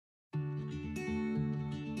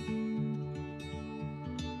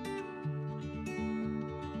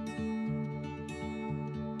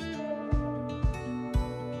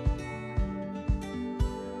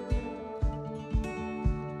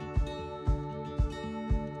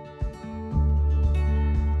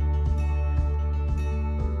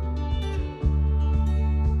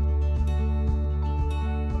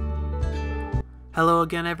Hello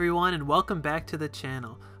again everyone and welcome back to the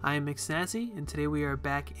channel. I am McSnazzy and today we are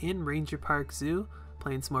back in Ranger Park Zoo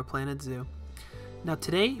playing some more Planet Zoo. Now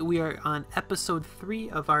today we are on episode 3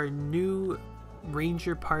 of our new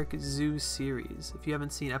Ranger Park Zoo series. If you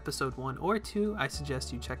haven't seen episode 1 or 2, I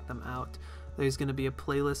suggest you check them out. There's going to be a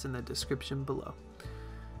playlist in the description below.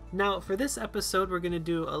 Now for this episode we're going to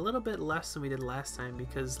do a little bit less than we did last time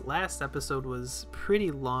because last episode was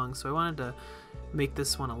pretty long, so I wanted to make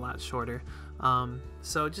this one a lot shorter.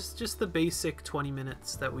 So just the basic 20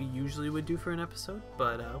 minutes that we usually would do for an episode,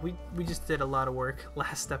 but we just did a lot of work.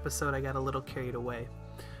 Last episode I got a little carried away.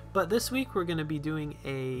 But this week we're going to be doing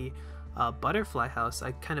a butterfly house.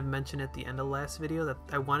 I kind of mentioned at the end of the last video that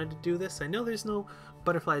I wanted to do this. I know there's no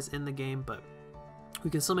butterflies in the game, but we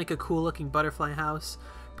can still make a cool looking butterfly house,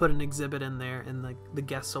 put an exhibit in there, and the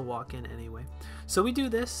guests will walk in anyway. So we do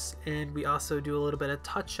this, and we also do a little bit of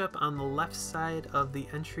touch up on the left side of the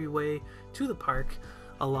entryway to the park,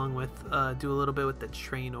 along with do a little bit with the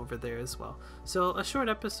train over there as well. So a short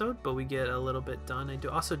episode, but we get a little bit done. I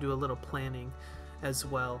also do a little planning as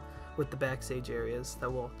well with the backstage areas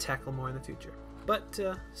that we'll tackle more in the future. But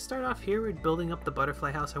start off here, we're building up the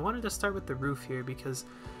butterfly house. I wanted to start with the roof here because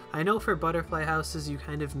I know for butterfly houses you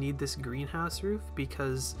kind of need this greenhouse roof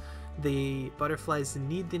because the butterflies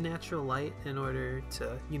need the natural light in order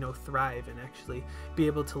to, you know, thrive and actually be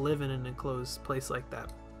able to live in an enclosed place like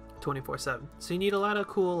that 24/7. So you need a lot of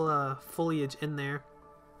cool foliage in there,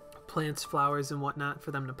 plants, flowers, and whatnot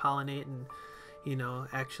for them to pollinate and, you know,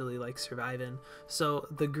 actually like survive in. So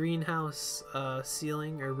the greenhouse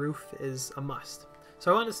ceiling or roof is a must.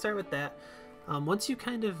 So I wanted to start with that. Once you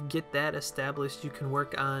kind of get that established, you can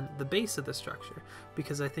work on the base of the structure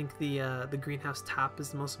because I think the greenhouse top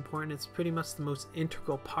is the most important. It's pretty much the most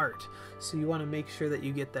integral part, so you want to make sure that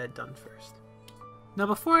you get that done first. Now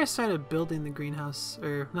before I started building the greenhouse,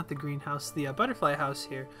 or not the greenhouse, the butterfly house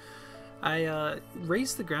here, I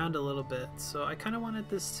raised the ground a little bit, so I kind of wanted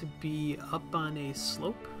this to be up on a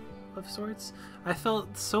slope of sorts. I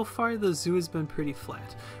felt so far the zoo has been pretty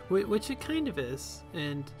flat, which it kind of is,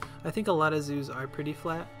 and I think a lot of zoos are pretty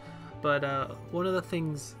flat, but one of the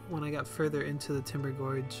things when I got further into the Timber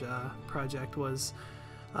Gorge project was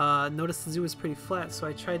noticed the zoo was pretty flat, so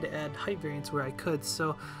I tried to add height variance where I could.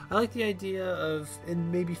 So I like the idea of, in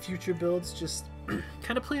maybe future builds, just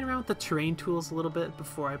kind of playing around with the terrain tools a little bit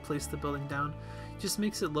before I place the building down. Just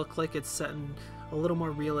makes it look like it's set in a little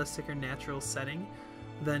more realistic or natural setting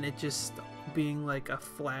than it just being like a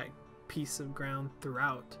flat piece of ground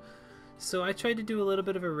throughout. So I tried to do a little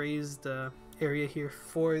bit of a raised area here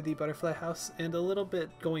for the butterfly house and a little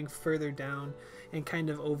bit going further down and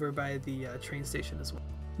kind of over by the train station as well.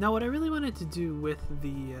 Now what I really wanted to do with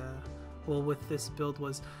the with this build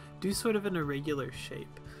was do sort of an irregular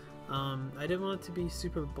shape. I didn't want it to be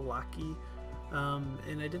super blocky,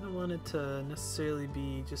 and I didn't want it to necessarily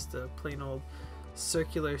be just a plain old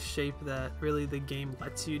circular shape that really the game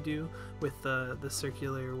lets you do with the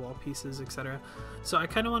circular wall pieces, etc. So I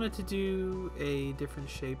kind of wanted to do a different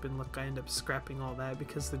shape, and look, I ended up scrapping all that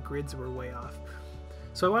because the grids were way off.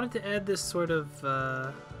 So I wanted to add this sort of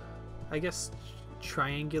I guess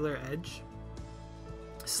triangular edge,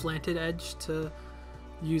 slanted edge to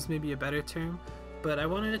use maybe a better term, but I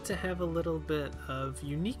wanted it to have a little bit of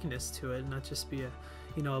uniqueness to it, not just be a,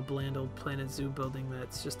 you know, a bland old Planet Zoo building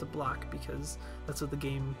that's just a block, because that's what the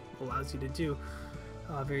game allows you to do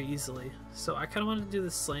very easily. So I kind of wanted to do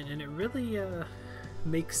this slant, and it really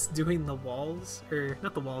makes doing the walls, or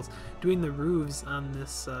not the walls, doing the roofs on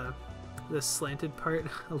this this slanted part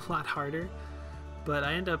a lot harder. But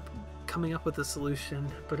I end up coming up with a solution,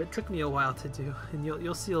 but it took me a while to do, and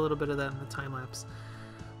you'll see a little bit of that in the time lapse.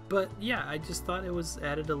 But yeah, I just thought it was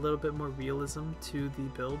added a little bit more realism to the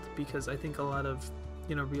build, because I think a lot of,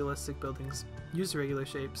 you know, realistic buildings use regular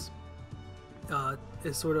shapes.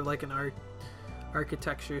 Is sort of like an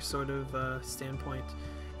architecture sort of standpoint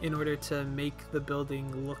in order to make the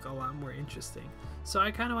building look a lot more interesting. So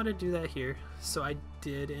I kind of want to do that here, so I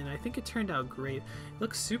did, and I think it turned out great. It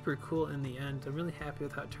looks super cool in the end. I'm really happy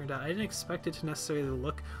with how it turned out. I didn't expect it to necessarily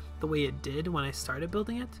look the way it did when I started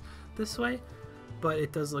building it this way, but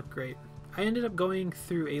it does look great. I ended up going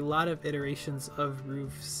through a lot of iterations of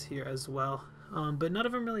roofs here as well, but none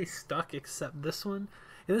of them really stuck except this one,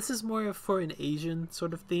 and this is more for an Asian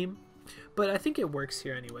sort of theme, but I think it works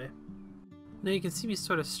here anyway. Now you can see me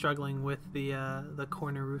sort of struggling with the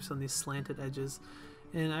corner roofs on these slanted edges,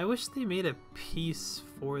 and I wish they made a piece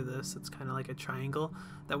for this. It's kind of like a triangle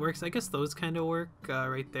that works. I guess those kind of work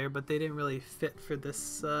right there, but they didn't really fit for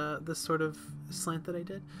this this sort of slant that I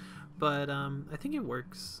did. But I think it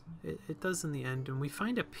works. It does in the end, and we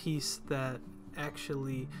find a piece that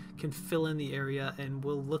actually can fill in the area and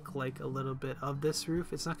will look like a little bit of this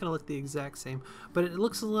roof. It's not going to look the exact same, but it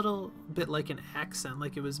looks a little bit like an accent,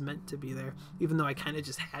 like it was meant to be there, even though I kind of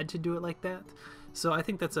just had to do it like that. So I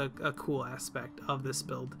think that's a cool aspect of this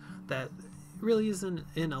build that really isn't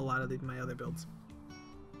in a lot of my other builds.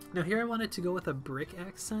 Now here I wanted to go with a brick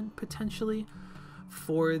accent potentially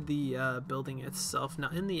for the building itself. Now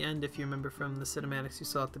in the end, if you remember from the cinematics you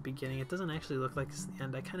saw at the beginning, it doesn't actually look like it's the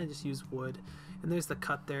end. I kind of just use wood, and there's the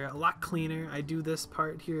cut there, a lot cleaner. I do this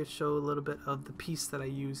part here to show a little bit of the piece that I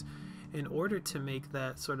use in order to make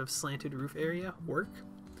that sort of slanted roof area work,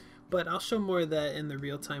 but I'll show more of that in the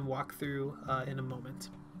real-time walkthrough in a moment.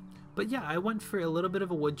 But yeah, I went for a little bit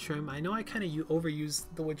of a wood trim. I know I kind of overused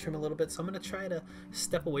the wood trim a little bit, so I'm going to try to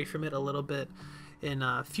step away from it a little bit in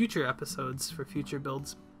future episodes for future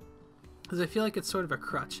builds, because I feel like it's sort of a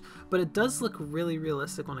crutch, but it does look really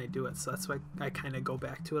realistic when I do it, so that's why I kind of go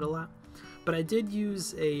back to it a lot. But I did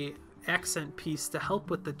use a accent piece to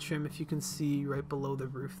help with the trim. If you can see right below the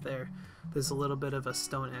roof there's a little bit of a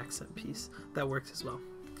stone accent piece that works as well.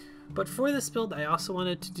 But for this build, I also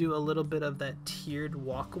wanted to do a little bit of that tiered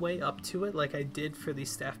walkway up to it like I did for the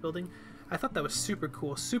staff building. I thought that was super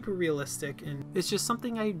cool, super realistic, and it's just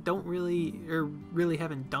something I don't really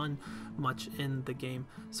haven't done much in the game.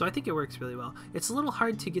 So I think it works really well. It's a little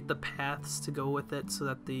hard to get the paths to go with it so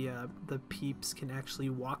that the peeps can actually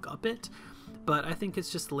walk up it, but I think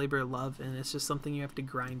it's just a labor of love, and it's just something you have to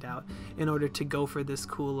grind out in order to go for this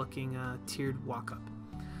cool looking tiered walk up.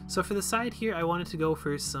 So for the side here, I wanted to go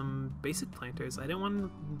for some basic planters. I didn't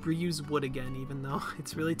want to reuse wood again, even though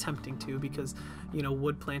it's really tempting to, because, you know,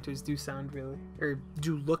 wood planters do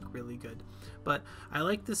look really good. But I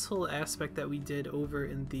like this whole aspect that we did over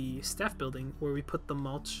in the staff building, where we put the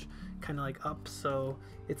mulch kind of like up so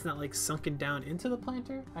it's not like sunken down into the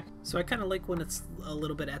planter. So I kind of like when it's a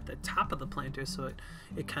little bit at the top of the planter, so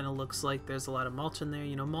it kind of looks like there's a lot of mulch in there.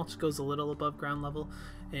 You know, mulch goes a little above ground level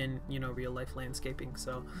in, you know, real life landscaping,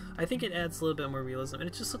 so I think it adds a little bit more realism, and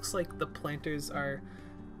it just looks like the planters are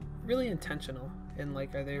really intentional and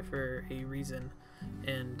like are there for a reason,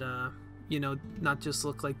 and you know, not just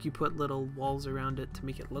look like you put little walls around it to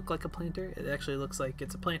make it look like a planter. It actually looks like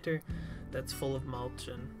it's a planter that's full of mulch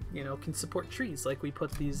and, you know, can support trees. Like we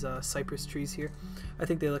put these cypress trees here. I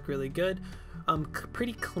think they look really good.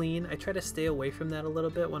 Pretty clean. I try to stay away from that a little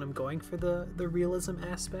bit when I'm going for the realism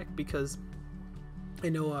aspect, because I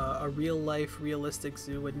know a real life realistic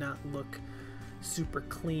zoo would not look super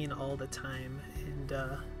clean all the time, and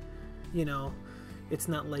you know, it's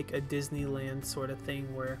not like a Disneyland sort of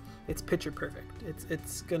thing where it's picture perfect.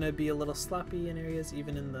 It's gonna be a little sloppy in areas,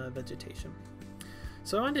 even in the vegetation.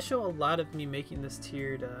 So I wanted to show a lot of me making this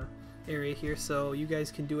tiered area here, so you guys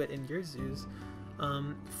can do it in your zoos.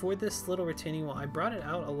 For this little retaining wall, I brought it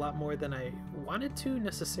out a lot more than I wanted to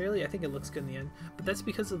necessarily. I think it looks good in the end, but that's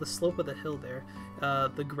because of the slope of the hill there.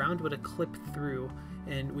 The ground would have clipped through,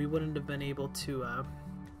 and we wouldn't have been able to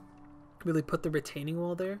really put the retaining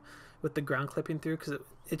wall there with the ground clipping through, because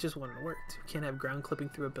it just wouldn't have worked. You can't have ground clipping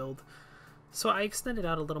through a build. So I extended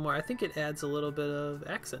out a little more. I think it adds a little bit of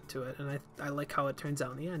accent to it, and I like how it turns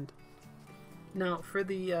out in the end. Now for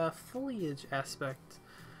the foliage aspect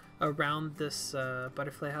around this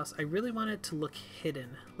butterfly house, I really want it to look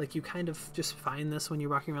hidden. Like you kind of just find this when you're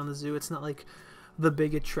walking around the zoo. It's not like the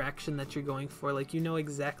big attraction that you're going for. Like, you know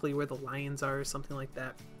exactly where the lions are or something like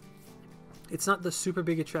that. It's not the super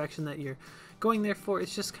big attraction that you're going there for.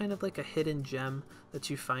 It's just kind of like a hidden gem that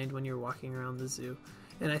you find when you're walking around the zoo.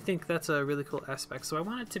 And I think that's a really cool aspect. So I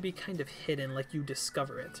want it to be kind of hidden, like you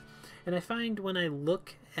discover it. And I find when I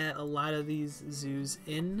look at a lot of these zoos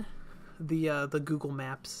in the Google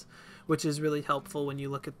Maps, which is really helpful when you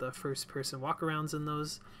look at the first person walkarounds in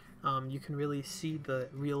those, you can really see the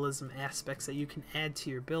realism aspects that you can add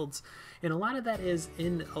to your builds. And a lot of that is,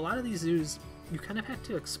 in a lot of these zoos, you kind of have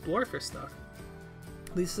to explore for stuff.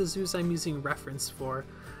 At least the zoos I'm using reference for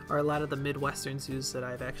are a lot of the Midwestern zoos that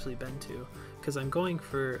I've actually been to, because I'm going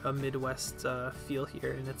for a Midwest feel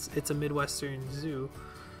here, and it's a Midwestern zoo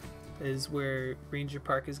is where Ranger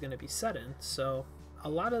Park is going to be set in. So a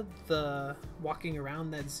lot of the walking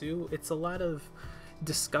around that zoo, it's a lot of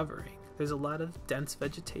discovering. There's a lot of dense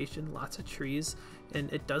vegetation, lots of trees,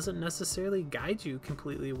 and it doesn't necessarily guide you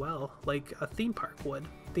completely well like a theme park would.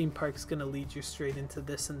 Theme park's gonna lead you straight into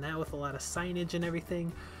this and that with a lot of signage and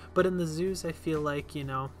everything, but in the zoos I feel like, you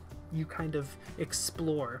know, you kind of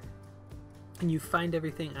explore and you find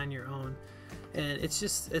everything on your own. And it's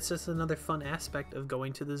just another fun aspect of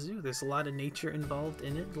going to the zoo. There's a lot of nature involved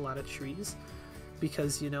in it, a lot of trees,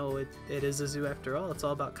 because, you know, it is a zoo after all. It's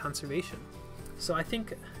all about conservation. So I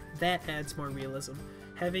think that adds more realism.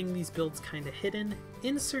 having these builds kind of hidden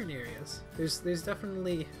in certain areas. There's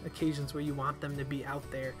definitely occasions where you want them to be out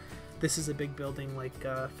there. This is a big building, like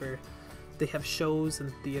they have shows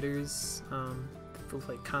and theaters for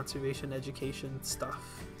like conservation education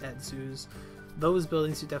stuff at zoos. Those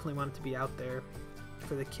buildings you definitely want it to be out there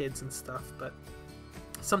for the kids and stuff, but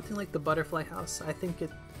something like the butterfly house, I think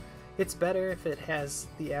it's better if it has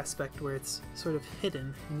the aspect where it's sort of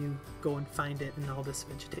hidden and you go and find it in all this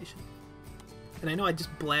vegetation. And I know I just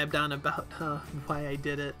blabbed on about why I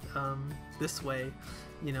did it this way.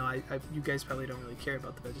 You know, you guys probably don't really care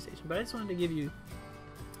about the vegetation, but I just wanted to give you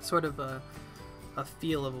sort of a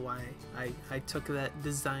feel of why I took that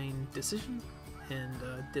design decision and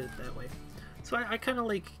did it that way. So I kind of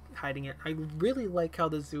like hiding it. I really like how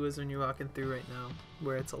the zoo is when you're walking through right now,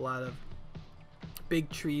 where it's a lot of big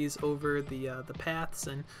trees over the paths,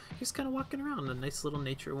 and you're just kind of walking around, a nice little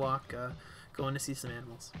nature walk, going to see some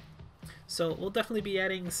animals. So we'll definitely be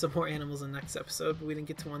adding some more animals in the next episode, but we didn't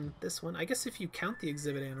get to this one. I guess if you count the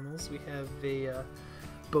exhibit animals, we have a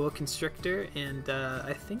boa constrictor and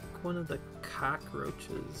I think one of the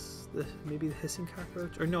cockroaches, maybe the hissing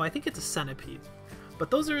cockroach, or no, I think it's a centipede. But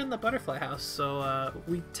those are in the butterfly house, so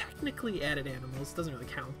we technically added animals. Doesn't really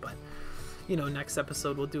count, but you know, next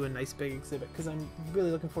episode we'll do a nice big exhibit because I'm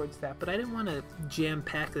really looking forward to that. But I didn't want to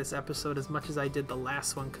jam-pack this episode as much as I did the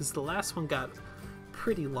last one, because the last one got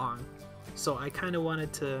pretty long. So I kind of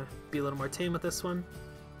wanted to be a little more tame with this one.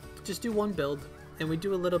 Just do one build, and we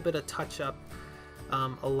do a little bit of touch-up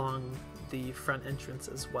along the front entrance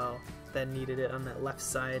as well that needed it on that left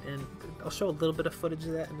side, and I'll show a little bit of footage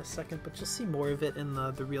of that in a second, but you'll see more of it in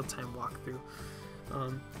the real-time walkthrough.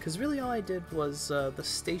 Because really all I did was the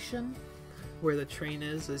station where the train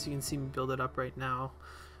is, as you can see me build it up right now.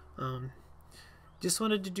 Just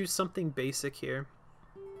wanted to do something basic here.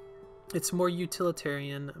 It's more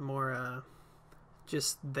utilitarian, more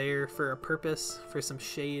just there for a purpose, for some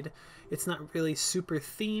shade. It's not really super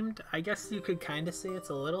themed. I guess you could kind of say it's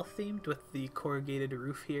a little themed with the corrugated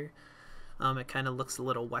roof here. It kind of looks a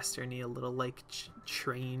little westerny, a little like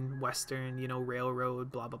train western, you know,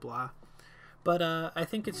 railroad, blah blah blah. But I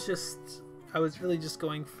think it's just, I was really just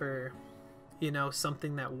going for, you know,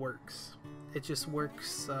 something that works. It just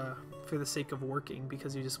works for the sake of working,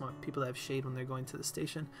 because you just want people to have shade when they're going to the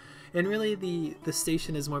station. And really the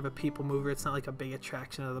station is more of a people mover. It's not like a big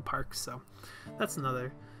attraction of the park, so that's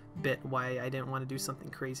another bit why I didn't want to do something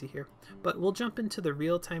crazy here. But we'll jump into the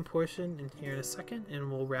real-time portion in here in a second,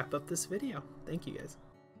 and we'll wrap up this video. Thank you guys.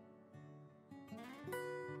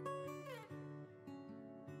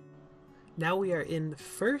 Now we are in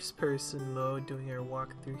first person mode doing our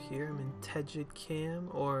walkthrough here. I'm in Tegid Cam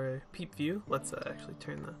or Peep View. Let's actually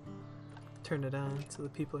turn it on so the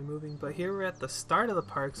people are moving. But here we're at the start of the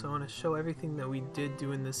park, so I want to show everything that we did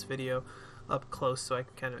do in this video up close so I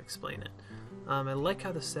can kind of explain it. I like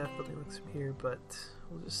how the staff building looks from here, but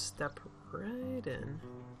we'll just step right in.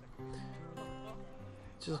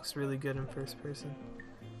 It just looks really good in first person.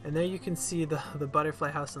 And there you can see the butterfly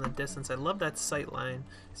house in the distance. I love that sight line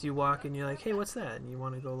as you walk and you're like, hey, what's that? And you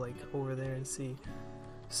want to go like over there and see.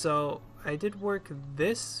 So I did work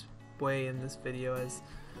this way in this video, as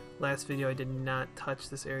last video I did not touch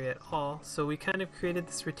this area at all. So we kind of created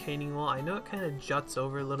this retaining wall. I know it kind of juts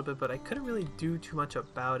over a little bit, but I couldn't really do too much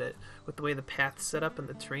about it with the way the path's set up and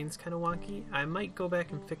the terrain's kind of wonky. I might go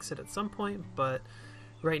back and fix it at some point, but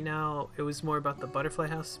right now it was more about the butterfly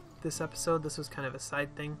house this episode. This was kind of a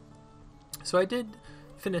side thing. So I did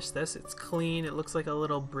finish this. It's clean. It looks like a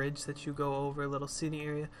little bridge that you go over, a little seating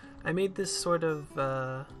area. I made this sort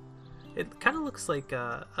of it kind of looks like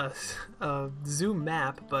a zoo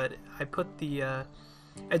map, but I put the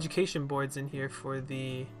education boards in here for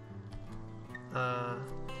the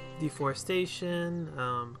deforestation,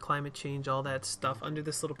 climate change, all that stuff under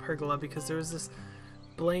this little pergola, because there was this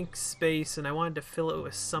blank space and I wanted to fill it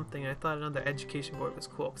with something. I thought another education board was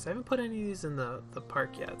cool because I haven't put any of these in the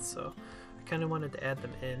park yet, so I kind of wanted to add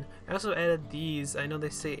them in. I also added these. I know they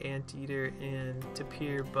say anteater and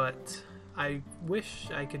tapir, but I wish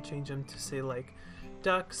I could change them to say like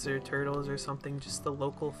ducks or turtles or something, just the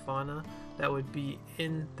local fauna that would be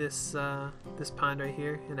in this this pond right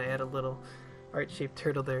here, and I add a little art-shaped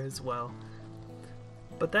turtle there as well.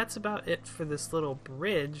 But that's about it for this little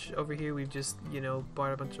bridge. Over here we've just, you know,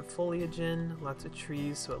 brought a bunch of foliage in, lots of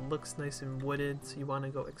trees, so it looks nice and wooded, so you want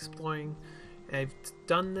to go exploring. And I've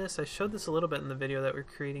done this, I showed this a little bit in the video that we're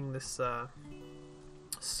creating this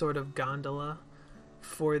sort of gondola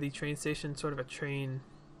for the train station, sort of a train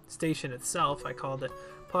station itself. I called it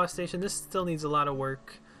pause station. This still needs a lot of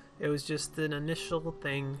work. It was just an initial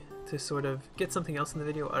thing to sort of get something else in the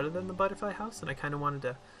video other than the butterfly house, and I kind of wanted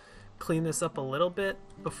to clean this up a little bit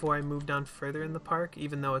before I move down further in the park,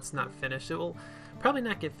 even though it's not finished. It will probably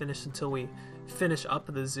not get finished until we finish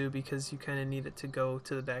up the zoo, because you kind of need it to go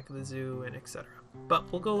to the back of the zoo and etc.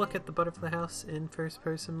 But we'll go look at the butterfly house in first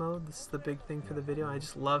person mode. This is the big thing for the video. I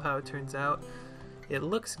just love how it turns out. It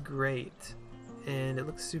looks great and it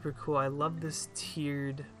looks super cool. I love this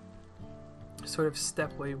tiered sort of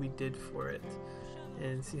stepway we did for it.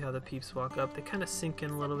 And see how the peeps walk up. They kind of sink in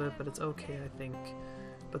a little bit, but it's okay, I think.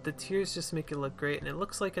 But the tiers just make it look great, and it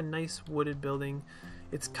looks like a nice wooded building.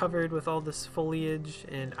 It's covered with all this foliage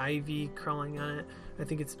and ivy crawling on it. I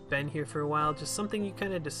think it's been here for a while. Just something you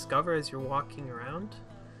kind of discover as you're walking around.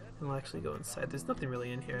 And we'll actually go inside. There's nothing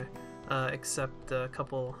really in here except a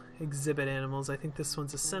couple exhibit animals. I think this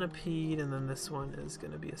one's a centipede, and then this one is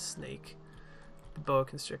going to be a snake. The boa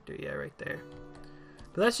constrictor, yeah, right there.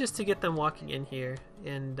 But that's just to get them walking in here,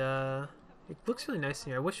 and it looks really nice in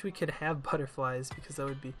here. I wish we could have butterflies, because that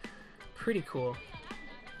would be pretty cool.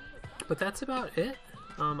 But that's about it.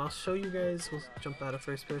 I'll show you guys. We'll jump out of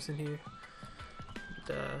first person here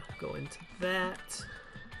and go into that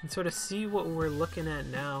and sort of see what we're looking at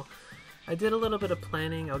now. I did a little bit of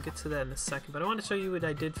planning. I'll get to that in a second, but I want to show you what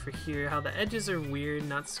I did for here, how the edges are weird,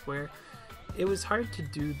 not square. It was hard to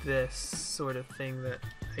do this sort of thing that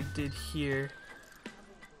I did here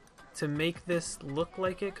to make this look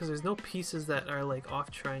like it, because there's no pieces that are like off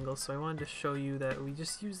triangles. So I wanted to show you that we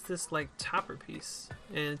just use this like topper piece,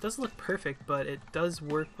 and it doesn't look perfect, but it does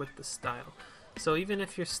work with the style. So even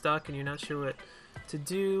if you're stuck and you're not sure what to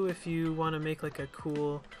do, if you want to make like a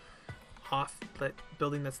cool off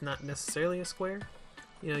building that's not necessarily a square,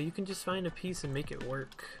 you know, you can just find a piece and make it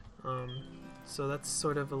work. So that's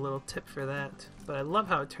sort of a little tip for that. But I love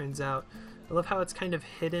how it turns out. I love how it's kind of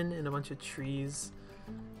hidden in a bunch of trees.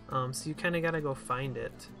 So you kind of gotta go find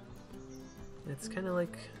it. It's kind of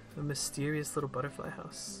like a mysterious little butterfly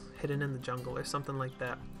house hidden in the jungle or something like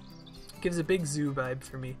that. Gives a big zoo vibe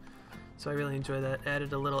for me, so I really enjoy that.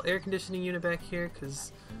 Added a little air conditioning unit back here,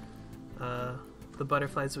 because the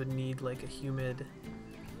butterflies would need like a humid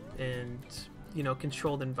and, you know,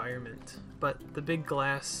 controlled environment. But the big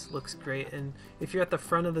glass looks great, and if you're at the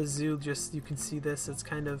front of the zoo, just you can see this. It's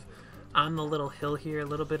kind of on the little hill here, a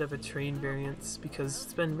little bit of a terrain variance, because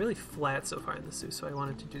it's been really flat so far in the zoo, so I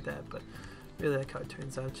wanted to do that. But really like how it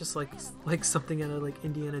turns out, just like something out of like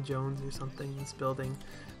Indiana Jones or something, this building.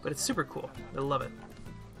 But it's super cool. I love it.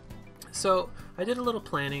 So I did a little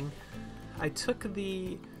planning. I took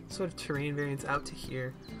the sort of terrain variance out to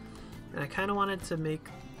here, and I kind of wanted to make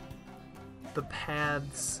the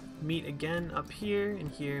paths meet again up here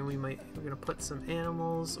and here, and we're gonna put some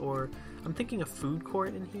animals, or I'm thinking a food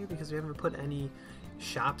court in here, because we haven't put any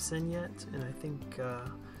shops in yet. And I think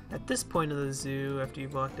at this point of the zoo, after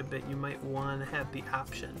you've walked a bit, you might want to have the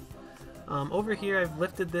option. Over here I've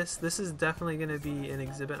lifted this. This is definitely going to be an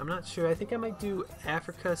exhibit. I'm not sure. I think I might do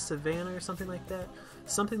Africa Savannah or something like that.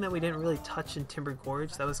 Something that we didn't really touch in Timber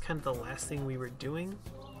Gorge. That was kind of the last thing we were doing,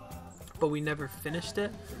 but we never finished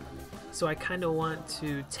it. So I kind of want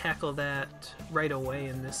to tackle that right away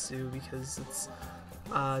in this zoo, because it's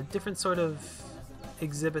a different sort of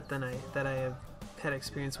exhibit than that I have had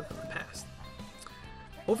experience with in the past.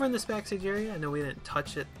 Over in this backstage area, I know we didn't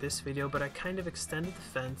touch it this video, but I kind of extended the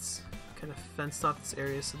fence, kind of fenced off this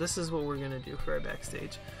area. So this is what we're going to do for our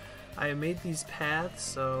backstage. I made these paths,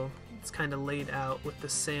 so it's kind of laid out with the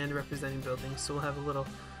sand representing buildings. So we'll have a little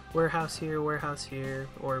warehouse here,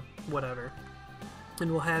 or whatever. And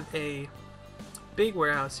we'll have a big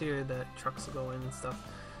warehouse here that trucks will go in and stuff.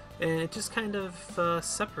 And it just kind of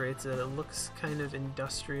separates it. It looks kind of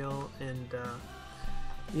industrial and,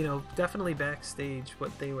 you know, definitely backstage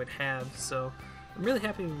what they would have. So I'm really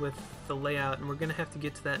happy with the layout, and we're going to have to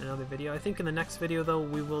get to that in another video. I think in the next video, though,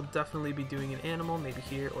 we will definitely be doing an animal, maybe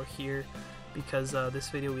here or here, because this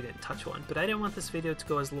video we didn't touch one. But I didn't want this video to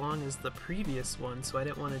go as long as the previous one, so I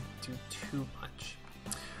didn't want to do too much.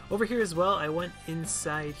 Over here as well, I went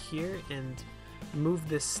inside here and moved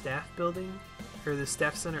this staff building, or the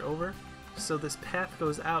staff center over. So this path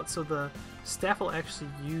goes out, so the staff will actually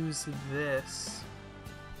use this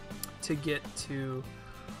to get to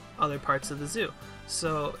other parts of the zoo.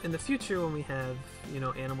 So in the future, when we have, you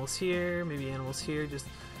know, animals here, maybe animals here, just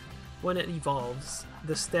when it evolves,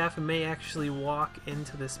 the staff may actually walk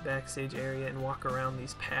into this backstage area and walk around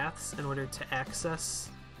these paths in order to access,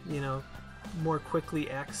 you know, more quickly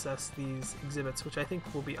access these exhibits, which I think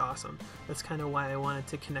will be awesome. That's kind of why I wanted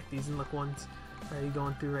to connect these. And look, one's already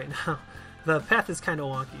going through right now. The path is kind of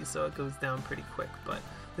wonky, so it goes down pretty quick, but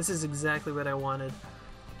this is exactly what I wanted.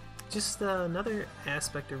 Just another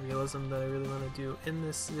aspect of realism that I really want to do in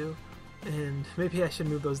this zoo. And maybe I should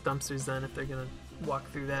move those dumpsters then if they're gonna walk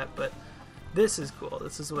through that, but this is cool.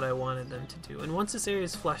 This is what I wanted them to do. And once this area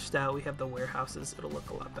is fleshed out, we have the warehouses, it'll look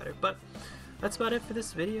a lot better. But that's about it for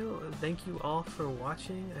this video. Thank you all for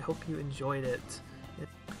watching. I hope you enjoyed it.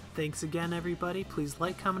 Thanks again, everybody. Please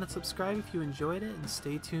like, comment, and subscribe if you enjoyed it, and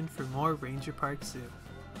stay tuned for more Ranger Park Zoo.